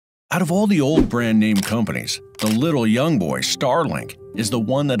Out of all the old brand name companies, the little young boy Starlink is the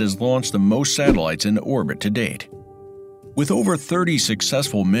one that has launched the most satellites into orbit to date. With over 30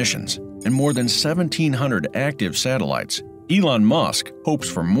 successful missions and more than 1,700 active satellites, Elon Musk hopes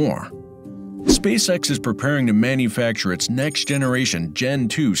for more. SpaceX is preparing to manufacture its next-generation Gen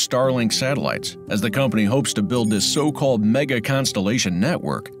 2 Starlink satellites as the company hopes to build this so-called mega constellation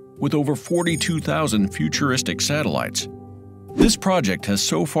network with over 42,000 futuristic satellites. This project has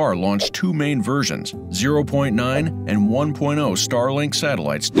so far launched two main versions, 0.9 and 1.0 Starlink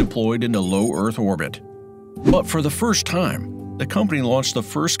satellites deployed into low Earth orbit. But for the first time, the company launched the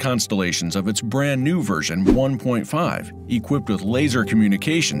first constellations of its brand new version 1.5, equipped with laser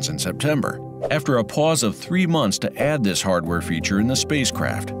communications in September, after a pause of 3 months to add this hardware feature in the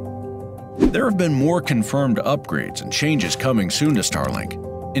spacecraft. There have been more confirmed upgrades and changes coming soon to Starlink.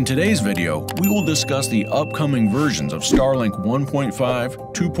 In today's video, we will discuss the upcoming versions of Starlink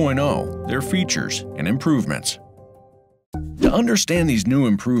 1.5, 2.0, their features and improvements. To understand these new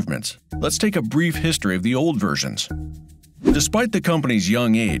improvements, let's take a brief history of the old versions. Despite the company's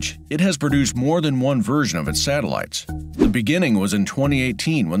young age, it has produced more than one version of its satellites. The beginning was in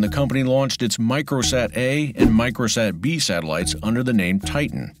 2018 when the company launched its Microsat A and Microsat B satellites under the name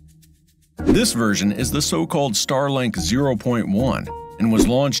Titan. This version is the so-called Starlink 0.1 and was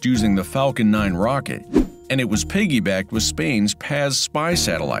launched using the Falcon 9 rocket, and it was piggybacked with Spain's Paz spy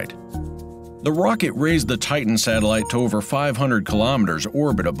satellite. The rocket raised the Titan satellite to over 500 kilometers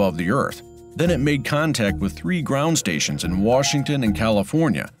orbit above the Earth. Then it made contact with 3 ground stations in Washington and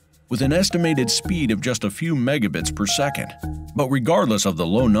California with an estimated speed of just a few megabits per second. But regardless of the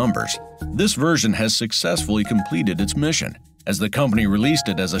low numbers, this version has successfully completed its mission, as the company released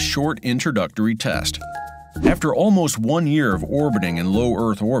it as a short introductory test. After almost 1 year of orbiting in low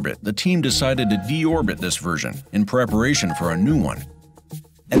Earth orbit, the team decided to deorbit this version in preparation for a new one.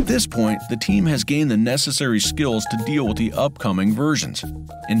 At this point, the team has gained the necessary skills to deal with the upcoming versions.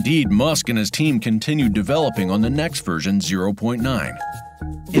 Indeed, Musk and his team continued developing on the next version 0.9.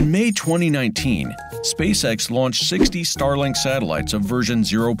 In May 2019, SpaceX launched 60 Starlink satellites of version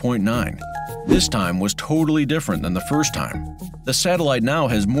 0.9. This time was totally different than the first time. The satellite now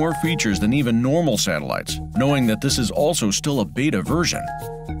has more features than even normal satellites, knowing that this is also still a beta version.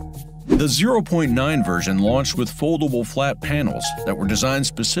 The 0.9 version launched with foldable flat panels that were designed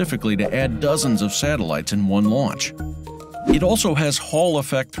specifically to add dozens of satellites in one launch. It also has Hall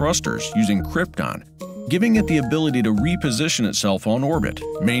effect thrusters using krypton, giving it the ability to reposition itself on orbit,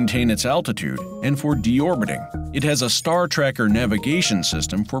 maintain its altitude, and for deorbiting. It has a star tracker navigation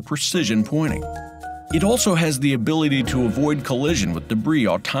system for precision pointing. It also has the ability to avoid collision with debris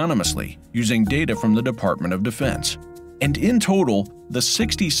autonomously using data from the Department of Defense. And in total, the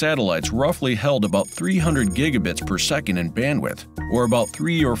 60 satellites roughly held about 300 gigabits per second in bandwidth, or about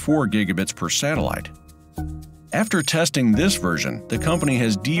 3 or 4 gigabits per satellite. After testing this version, the company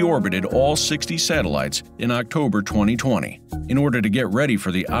has deorbited all 60 satellites in October 2020 in order to get ready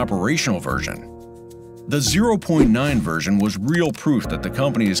for the operational version. The 0.9 version was real proof that the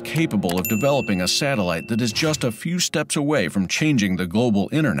company is capable of developing a satellite that is just a few steps away from changing the global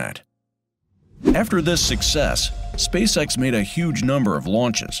internet. After this success, SpaceX made a huge number of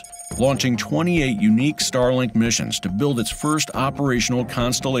launches, launching 28 unique Starlink missions to build its first operational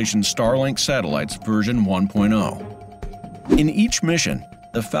constellation Starlink satellites version 1.0. In each mission,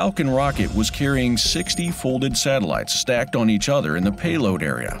 the Falcon rocket was carrying 60 folded satellites stacked on each other in the payload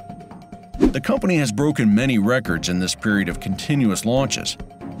area. The company has broken many records in this period of continuous launches,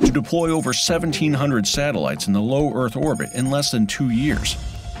 to deploy over 1,700 satellites in the low Earth orbit in less than 2 years.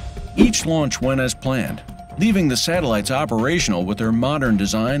 Each launch went as planned, leaving the satellites operational with their modern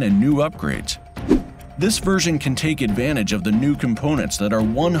design and new upgrades. This version can take advantage of the new components that are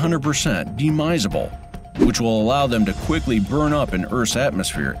 100% demisable, which will allow them to quickly burn up in Earth's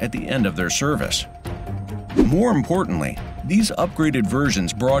atmosphere at the end of their service. More importantly, these upgraded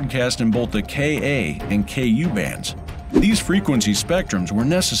versions broadcast in both the Ka and Ku bands. These frequency spectrums were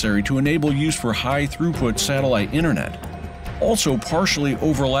necessary to enable use for high-throughput satellite internet. Also partially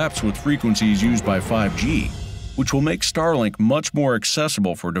overlaps with frequencies used by 5G, which will make Starlink much more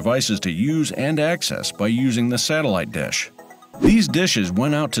accessible for devices to use and access by using the satellite dish. These dishes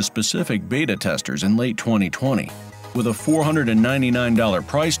went out to specific beta testers in late 2020, with a $499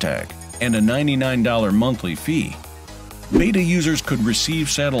 price tag and a $99 monthly fee. Beta users could receive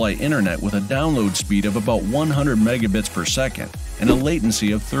satellite internet with a download speed of about 100 megabits per second and a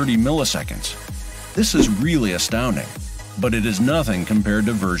latency of 30 milliseconds. This is really astounding, but it is nothing compared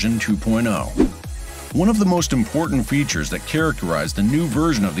to version 2.0. One of the most important features that characterize the new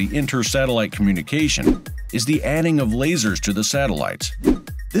version of the inter-satellite communication is the adding of lasers to the satellites.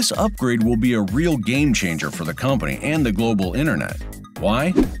 This upgrade will be a real game changer for the company and the global internet.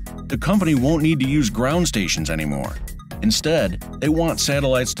 Why? The company won't need to use ground stations anymore. Instead, they want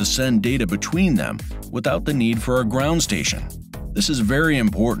satellites to send data between them without the need for a ground station. This is very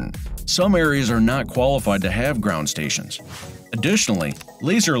important. Some areas are not qualified to have ground stations. Additionally,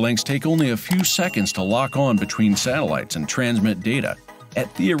 laser links take only a few seconds to lock on between satellites and transmit data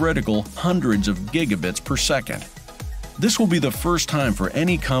at theoretical hundreds of gigabits per second. This will be the first time for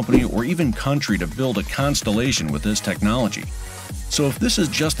any company or even country to build a constellation with this technology. So if this is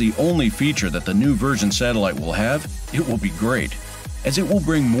just the only feature that the new version satellite will have, it will be great, as it will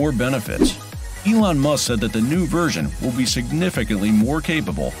bring more benefits. Elon Musk said that the new version will be significantly more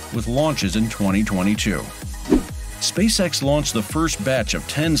capable with launches in 2022. SpaceX launched the first batch of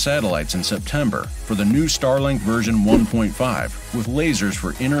 10 satellites in September for the new Starlink version 1.5 with lasers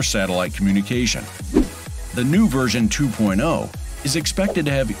for inter-satellite communication. The new version 2.0 is expected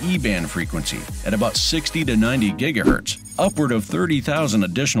to have E-band frequency at about 60 to 90 GHz, upward of 30,000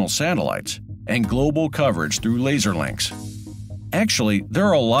 additional satellites, and global coverage through laser links. Actually, there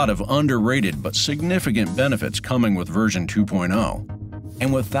are a lot of underrated but significant benefits coming with version 2.0.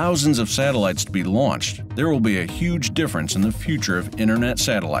 And with thousands of satellites to be launched, there will be a huge difference in the future of internet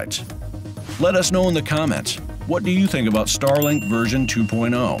satellites. Let us know in the comments, what do you think about Starlink version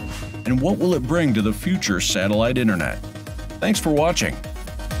 2.0? And what will it bring to the future satellite internet? Thanks for watching.